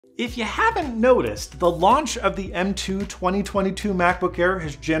If you haven't noticed, the launch of the M2 2022 MacBook Air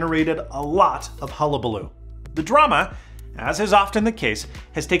has generated a lot of hullabaloo. The drama, as is often the case,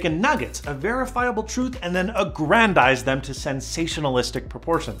 has taken nuggets of verifiable truth and then aggrandized them to sensationalistic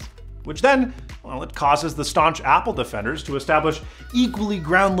proportions. Which then, well, it causes the staunch Apple defenders to establish equally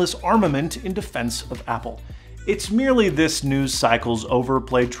groundless armament in defense of Apple. It's merely this news cycle's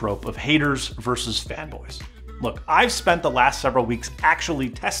overplayed trope of haters versus fanboys. Look, I've spent the last several weeks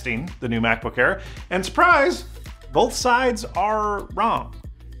actually testing the new MacBook Air, and surprise, both sides are wrong.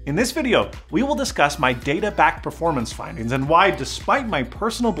 In this video, we will discuss my data-backed performance findings and why, despite my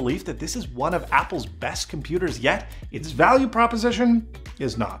personal belief that this is one of Apple's best computers yet, its value proposition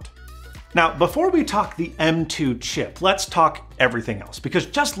is not. Now, before we talk the M2 chip, let's talk everything else, because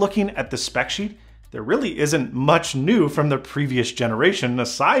just looking at the spec sheet, there really isn't much new from the previous generation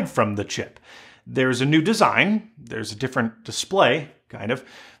aside from the chip. There's a new design, there's a different display, kind of,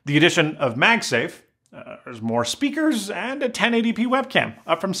 the addition of MagSafe, there's more speakers, and a 1080p webcam,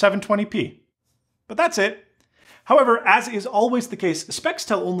 up from 720p. But that's it. However, as is always the case, specs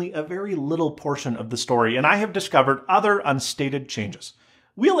tell only a very little portion of the story, and I have discovered other unstated changes.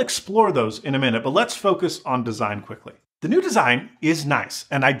 We'll explore those in a minute, but let's focus on design quickly. The new design is nice,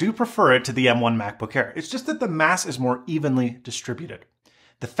 and I do prefer it to the M1 MacBook Air. It's just that the mass is more evenly distributed.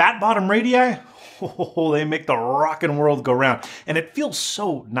 The fat bottom radii, oh, they make the rockin' world go round, and it feels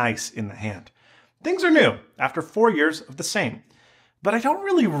so nice in the hand. Things are new, after 4 years of the same. But I don't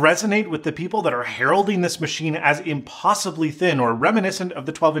really resonate with the people that are heralding this machine as impossibly thin or reminiscent of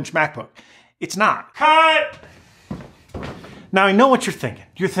the 12-inch MacBook. It's not. Cut! Now I know what you're thinking.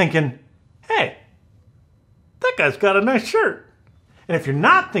 You're thinking, hey, that guy's got a nice shirt. And if you're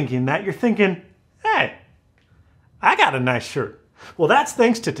not thinking that, you're thinking, hey, I got a nice shirt. Well, that's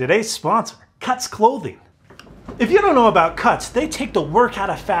thanks to today's sponsor, Cuts Clothing. If you don't know about Cuts, they take the work out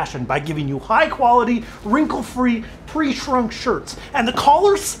of fashion by giving you high-quality, wrinkle-free, pre-shrunk shirts. And the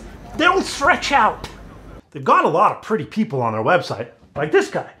collars, they don't stretch out. They've got a lot of pretty people on their website, like this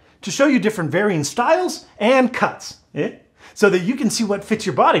guy, to show you different varying styles and cuts, so that you can see what fits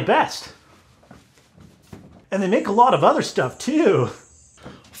your body best. And they make a lot of other stuff too.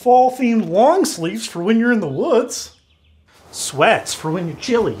 Fall-themed long sleeves for when you're in the woods. Sweats for when you're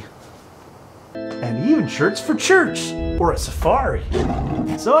chilly. And even shirts for church or a safari.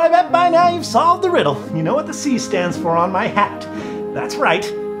 So I bet by now you've solved the riddle. You know what the C stands for on my hat. That's right,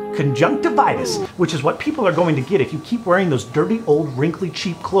 conjunctivitis, which is what people are going to get if you keep wearing those dirty, old, wrinkly,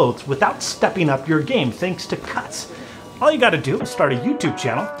 cheap clothes without stepping up your game thanks to Cuts. All you gotta do is start a YouTube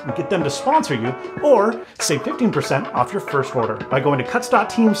channel and get them to sponsor you, or save 15% off your first order by going to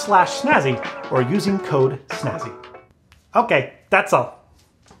cuts.team/snazzy or using code snazzy. Okay, that's all.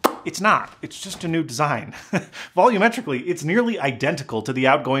 It's not, it's just a new design. Volumetrically, it's nearly identical to the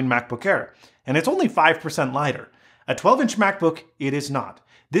outgoing MacBook Air, and it's only 5% lighter. A 12-inch MacBook, it is not.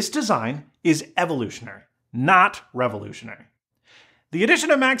 This design is evolutionary, not revolutionary. The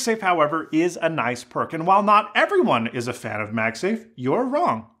addition of MagSafe, however, is a nice perk, and while not everyone is a fan of MagSafe, you're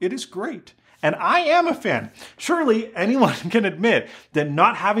wrong. It is great. And I am a fan. Surely anyone can admit that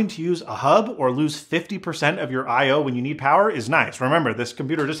not having to use a hub or lose 50% of your I/O when you need power is nice. Remember, this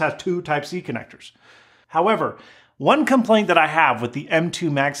computer just has 2 Type-C connectors. However, one complaint that I have with the M2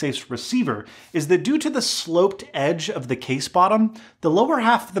 MagSafe's receiver is that due to the sloped edge of the case bottom, the lower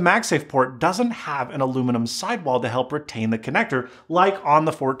half of the MagSafe port doesn't have an aluminum sidewall to help retain the connector like on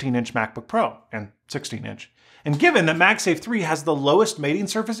the 14-inch MacBook Pro and 16-inch. And given that MagSafe 3 has the lowest mating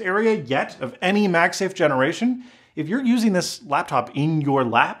surface area yet of any MagSafe generation, if you're using this laptop in your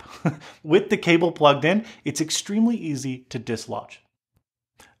lap with the cable plugged in, it's extremely easy to dislodge.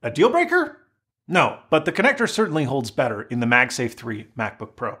 A deal breaker? No, but the connector certainly holds better in the MagSafe 3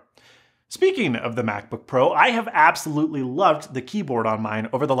 MacBook Pro. Speaking of the MacBook Pro, I have absolutely loved the keyboard on mine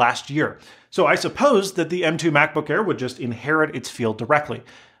over the last year, so I suppose that the M2 MacBook Air would just inherit its feel directly,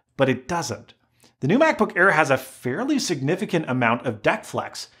 but it doesn't. The new MacBook Air has a fairly significant amount of deck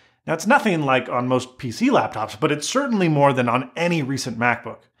flex. Now, it's nothing like on most PC laptops, but it's certainly more than on any recent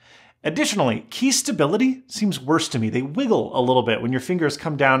MacBook. Additionally, key stability seems worse to me. They wiggle a little bit when your fingers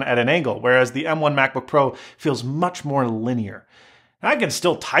come down at an angle, whereas the M1 MacBook Pro feels much more linear. I can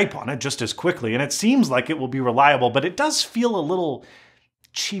still type on it just as quickly, and it seems like it will be reliable, but it does feel a little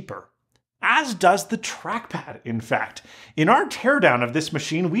cheaper. As does the trackpad, in fact. In our teardown of this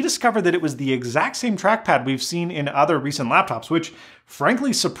machine, we discovered that it was the exact same trackpad we've seen in other recent laptops, which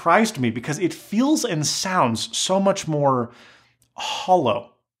frankly surprised me because it feels and sounds so much more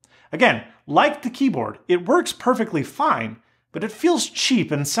hollow. Again, like the keyboard, it works perfectly fine, but it feels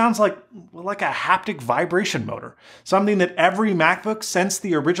cheap and sounds like a haptic vibration motor, something that every MacBook since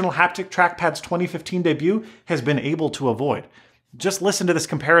the original haptic trackpad's 2015 debut has been able to avoid. Just listen to this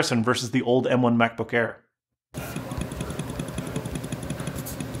comparison versus the old M1 MacBook Air.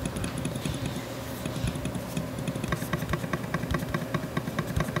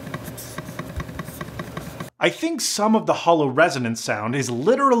 I think some of the hollow resonance sound is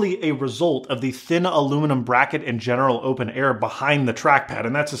literally a result of the thin aluminum bracket and general open air behind the trackpad,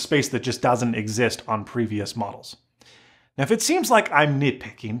 and that's a space that just doesn't exist on previous models. Now, if it seems like I'm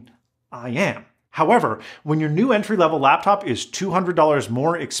nitpicking, I am. However, when your new entry-level laptop is $200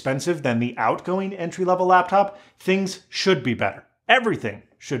 more expensive than the outgoing entry-level laptop, things should be better. Everything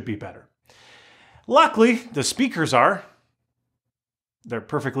should be better. Luckily, the speakers they're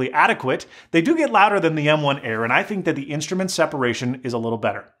perfectly adequate. They do get louder than the M1 Air, and I think that the instrument separation is a little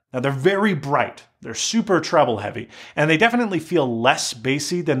better. Now, they're very bright, they're super treble heavy, and they definitely feel less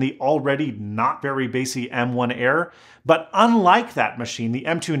bassy than the already not very bassy M1 Air, but unlike that machine, the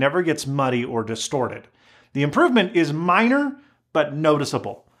M2 never gets muddy or distorted. The improvement is minor, but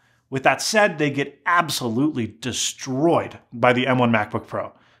noticeable. With that said, they get absolutely destroyed by the M1 MacBook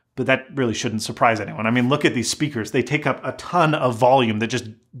Pro. But that really shouldn't surprise anyone. I mean, look at these speakers. They take up a ton of volume that just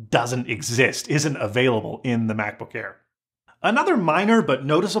doesn't exist, isn't available in the MacBook Air. Another minor but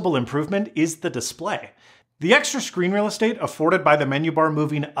noticeable improvement is the display. The extra screen real estate afforded by the menu bar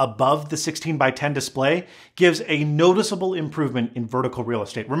moving above the 16:10 display gives a noticeable improvement in vertical real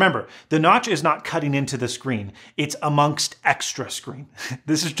estate. Remember, the notch is not cutting into the screen. It's amongst extra screen.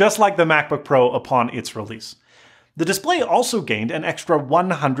 This is just like the MacBook Pro upon its release. The display also gained an extra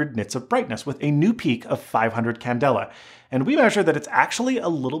 100 nits of brightness with a new peak of 500 candela, and we measure that it's actually a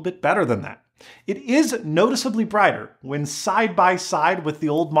little bit better than that. It is noticeably brighter when side by side with the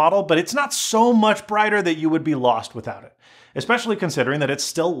old model, but it's not so much brighter that you would be lost without it, especially considering that it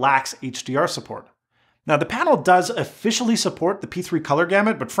still lacks HDR support. Now, the panel does officially support the P3 color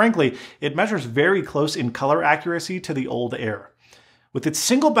gamut, but frankly, it measures very close in color accuracy to the old Air. With its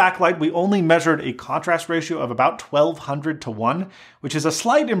single backlight, we only measured a contrast ratio of about 1200 to 1, which is a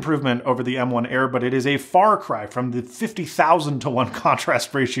slight improvement over the M1 Air, but it is a far cry from the 50,000 to 1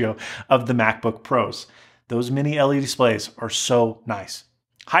 contrast ratio of the MacBook Pros. Those mini LED displays are so nice.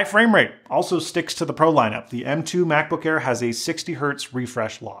 High frame rate also sticks to the Pro lineup. The M2 MacBook Air has a 60 Hz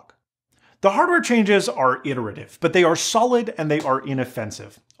refresh lock. The hardware changes are iterative, but they are solid and they are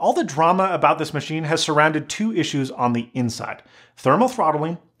inoffensive. All the drama about this machine has surrounded two issues on the inside: thermal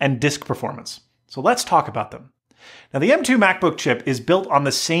throttling and disk performance. So let's talk about them. Now, the M2 MacBook chip is built on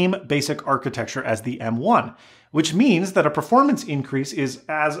the same basic architecture as the M1, which means that a performance increase is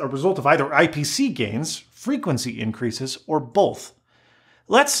as a result of either IPC gains, frequency increases, or both.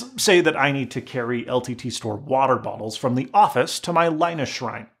 Let's say that I need to carry LTT store water bottles from the office to my Linus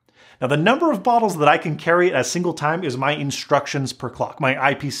shrine. Now, the number of bottles that I can carry at a single time is my instructions per clock, my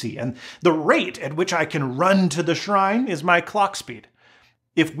IPC, and the rate at which I can run to the shrine is my clock speed.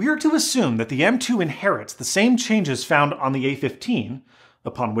 If we're to assume that the M2 inherits the same changes found on the A15,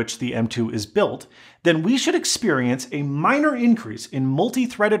 upon which the M2 is built, then we should experience a minor increase in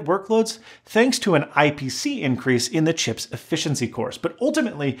multi-threaded workloads thanks to an IPC increase in the chip's efficiency cores. But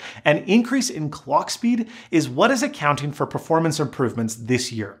ultimately, an increase in clock speed is what is accounting for performance improvements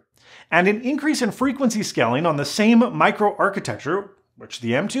this year. And an increase in frequency scaling on the same microarchitecture, which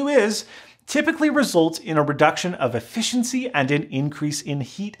the M2 is, typically results in a reduction of efficiency and an increase in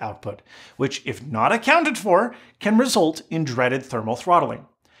heat output, which, if not accounted for, can result in dreaded thermal throttling.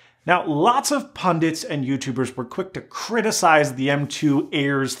 Now, lots of pundits and YouTubers were quick to criticize the M2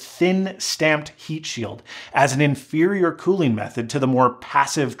 Air's thin stamped heat shield as an inferior cooling method to the more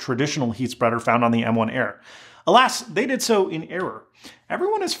passive traditional heat spreader found on the M1 Air. Alas, they did so in error.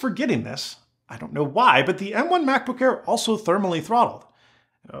 Everyone is forgetting this. I don't know why, but the M1 MacBook Air also thermally throttled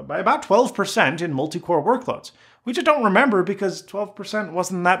by about 12% in multi-core workloads. We just don't remember because 12%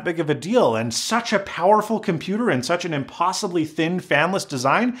 wasn't that big of a deal, and such a powerful computer and such an impossibly thin fanless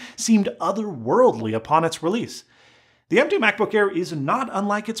design seemed otherworldly upon its release. The M2 MacBook Air is not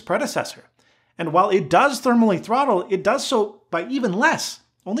unlike its predecessor, and while it does thermally throttle, it does so by even less,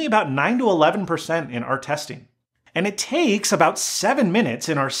 only about 9 to 11% in our testing. And it takes about 7 minutes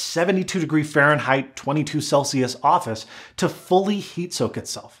in our 72 Fahrenheit, 22 Celsius office to fully heat soak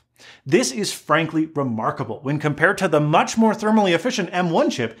itself. This is frankly remarkable when compared to the much more thermally efficient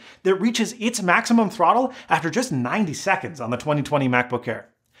M1 chip that reaches its maximum throttle after just 90 seconds on the 2020 MacBook Air.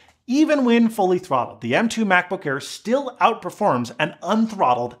 Even when fully throttled, the M2 MacBook Air still outperforms an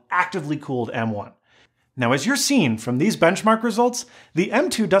unthrottled, actively cooled M1. Now, as you're seeing from these benchmark results, the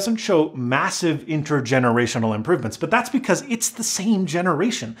M2 doesn't show massive intergenerational improvements, but that's because it's the same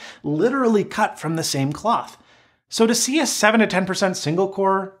generation, literally cut from the same cloth. So to see a 7 to 10% single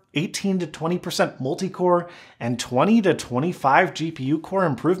core, 18 to 20% multi-core, and 20 to 25 GPU core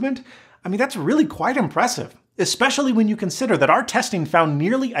improvement, I mean, that's really quite impressive, especially when you consider that our testing found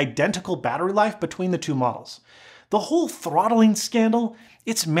nearly identical battery life between the two models. The whole throttling scandal,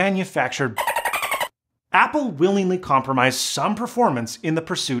 it's manufactured. Apple willingly compromised some performance in the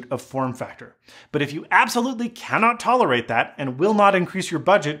pursuit of form factor. But if you absolutely cannot tolerate that and will not increase your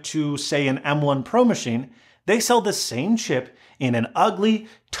budget to, say, an M1 Pro machine, they sell the same chip in an ugly,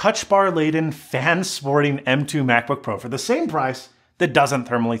 touch bar-laden, fan-sporting M2 MacBook Pro for the same price that doesn't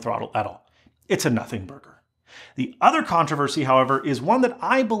thermally throttle at all. It's a nothing burger. The other controversy, however, is one that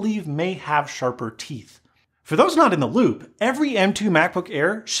I believe may have sharper teeth. For those not in the loop, every M2 MacBook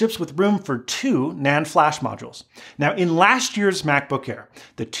Air ships with room for 2 NAND flash modules. Now, in last year's MacBook Air,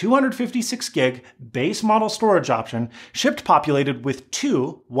 the 256 gig base model storage option shipped populated with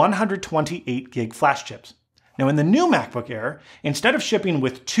 2 128 gig flash chips. Now, in the new MacBook Air, instead of shipping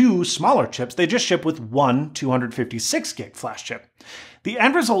with 2 smaller chips, they just ship with 1 256 gig flash chip. The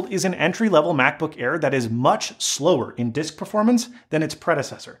end result is an entry-level MacBook Air that is much slower in disk performance than its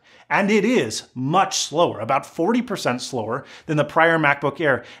predecessor. And it is much slower, about 40% slower than the prior MacBook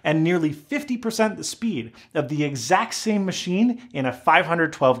Air, and nearly 50% the speed of the exact same machine in a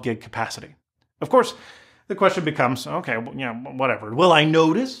 512 gig capacity. Of course, the question becomes, okay, well, yeah, whatever. Will I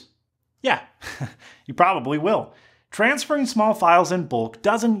notice? Yeah, you probably will. Transferring small files in bulk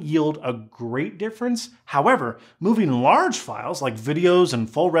doesn't yield a great difference. However, moving large files like videos and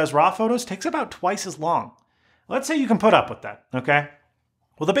full-res RAW photos takes about twice as long. Let's say you can put up with that, okay?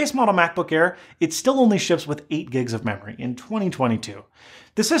 Well, the base model MacBook Air, it still only ships with 8 gigs of memory in 2022.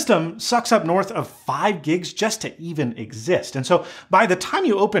 The system sucks up north of 5 gigs just to even exist. And so by the time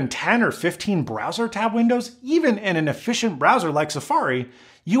you open 10 or 15 browser tab windows, even in an efficient browser like Safari,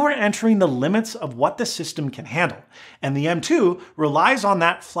 you are entering the limits of what the system can handle. And the M2 relies on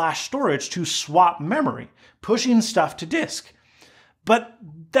that flash storage to swap memory, pushing stuff to disk. But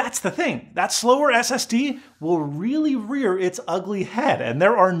that's the thing. That slower SSD will really rear its ugly head, and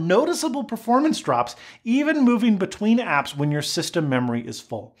there are noticeable performance drops even moving between apps when your system memory is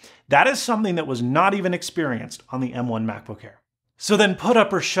full. That is something that was not even experienced on the M1 MacBook Air. So then put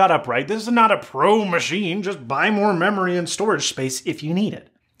up or shut up, right? This is not a pro machine. Just buy more memory and storage space if you need it.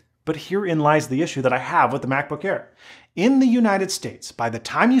 But herein lies the issue that I have with the MacBook Air. In the United States, by the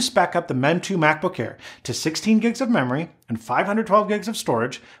time you spec up the M2 MacBook Air to 16 gigs of memory and 512 gigs of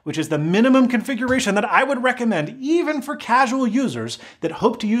storage, which is the minimum configuration that I would recommend even for casual users that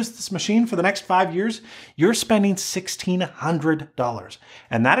hope to use this machine for the next 5 years, you're spending $1,600.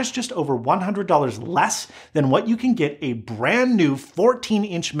 And that is just over $100 less than what you can get a brand new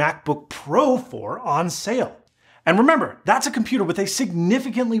 14-inch MacBook Pro for on sale. And remember, that's a computer with a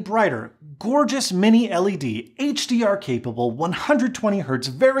significantly brighter, gorgeous mini LED, HDR-capable 120Hz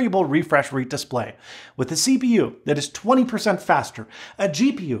variable refresh rate display, with a CPU that is 20% faster, a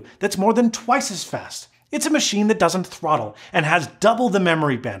GPU that's more than twice as fast. It's a machine that doesn't throttle and has double the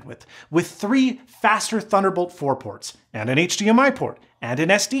memory bandwidth, with 3 faster Thunderbolt 4 ports, and an HDMI port, and an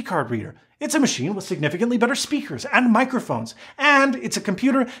SD card reader. It's a machine with significantly better speakers and microphones, and it's a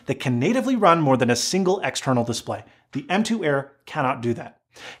computer that can natively run more than a single external display. The M2 Air cannot do that.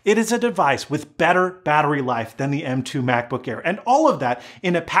 It is a device with better battery life than the M2 MacBook Air, and all of that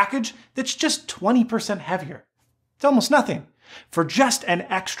in a package that's just 20% heavier. It's almost nothing, for just an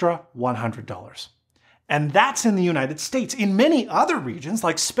extra $100. And that's in the United States. In many other regions,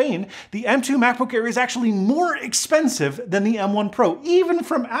 like Spain, the M2 MacBook Air is actually more expensive than the M1 Pro, even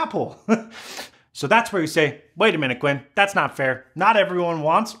from Apple. So that's where you say, wait a minute, Quinn, that's not fair. Not everyone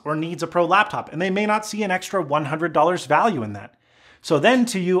wants or needs a Pro laptop, and they may not see an extra $100 value in that. So then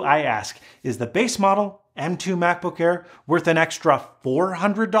to you, I ask, is the base model M2 MacBook Air worth an extra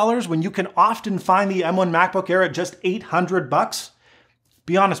 $400 when you can often find the M1 MacBook Air at just $800?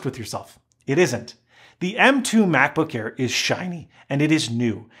 Be honest with yourself, it isn't. The M2 MacBook Air is shiny, and it is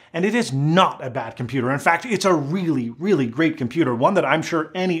new, and it is not a bad computer. In fact, it's a really, really great computer, one that I'm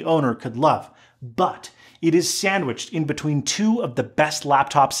sure any owner could love. But it is sandwiched in between 2 of the best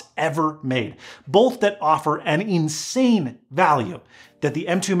laptops ever made, both that offer an insane value that the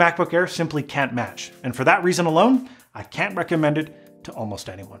M2 MacBook Air simply can't match. And for that reason alone, I can't recommend it to almost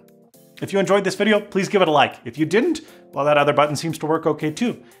anyone. If you enjoyed this video, please give it a like. If you didn't, well, that other button seems to work okay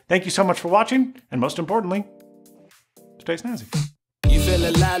too. Thank you so much for watching, and most importantly, stay snazzy. You feel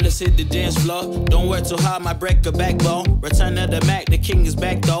alive, let's hit the dance floor. Don't work too hard, my break a backbone. Return of the Mac, the king is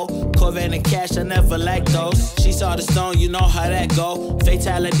back though. Love and the cash, I never like those. She saw the stone, you know how that go.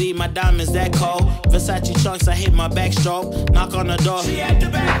 Fatality, my diamonds that cold. Versace trunks, I hit my backstroke. Knock on the door, she at the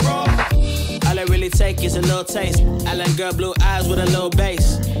back, bro. All I really take is a little taste. Island girl, blue eyes with a little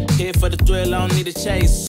bass. Here for the thrill, I don't need a chase.